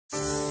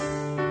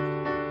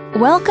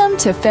Welcome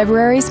to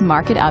February's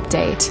Market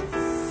Update.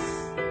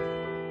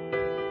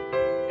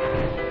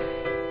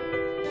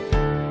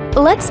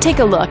 Let's take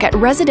a look at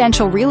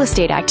residential real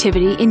estate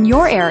activity in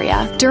your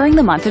area during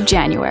the month of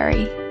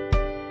January.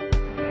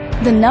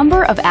 The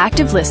number of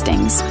active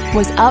listings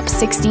was up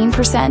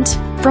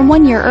 16% from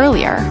 1 year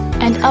earlier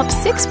and up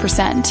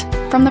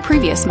 6% from the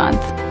previous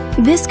month.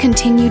 This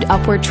continued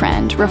upward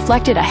trend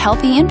reflected a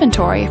healthy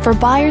inventory for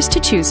buyers to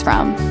choose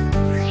from.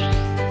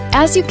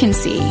 As you can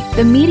see,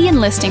 the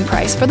median listing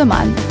price for the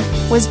month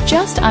was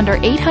just under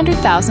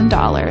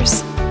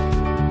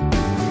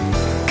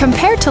 $800,000.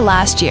 Compared to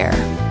last year,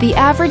 the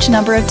average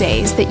number of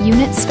days that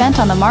units spent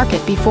on the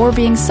market before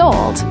being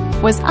sold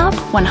was up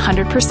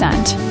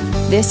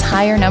 100%. This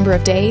higher number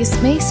of days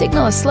may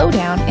signal a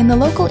slowdown in the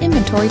local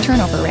inventory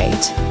turnover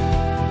rate.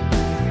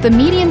 The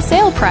median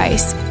sale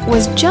price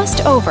was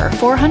just over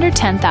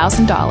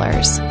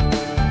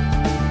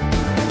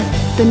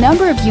 $410,000. The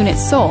number of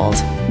units sold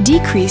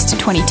decreased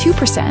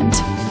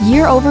 22%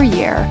 year over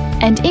year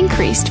and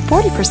increased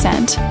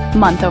 40%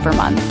 month over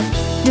month.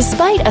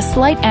 Despite a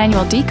slight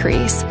annual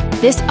decrease,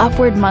 this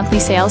upward monthly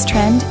sales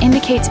trend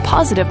indicates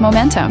positive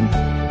momentum.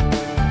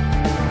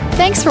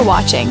 Thanks for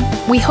watching.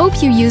 We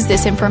hope you use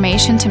this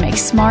information to make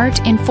smart,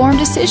 informed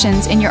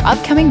decisions in your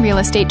upcoming real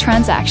estate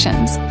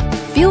transactions.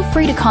 Feel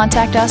free to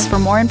contact us for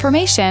more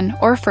information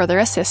or further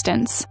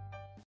assistance.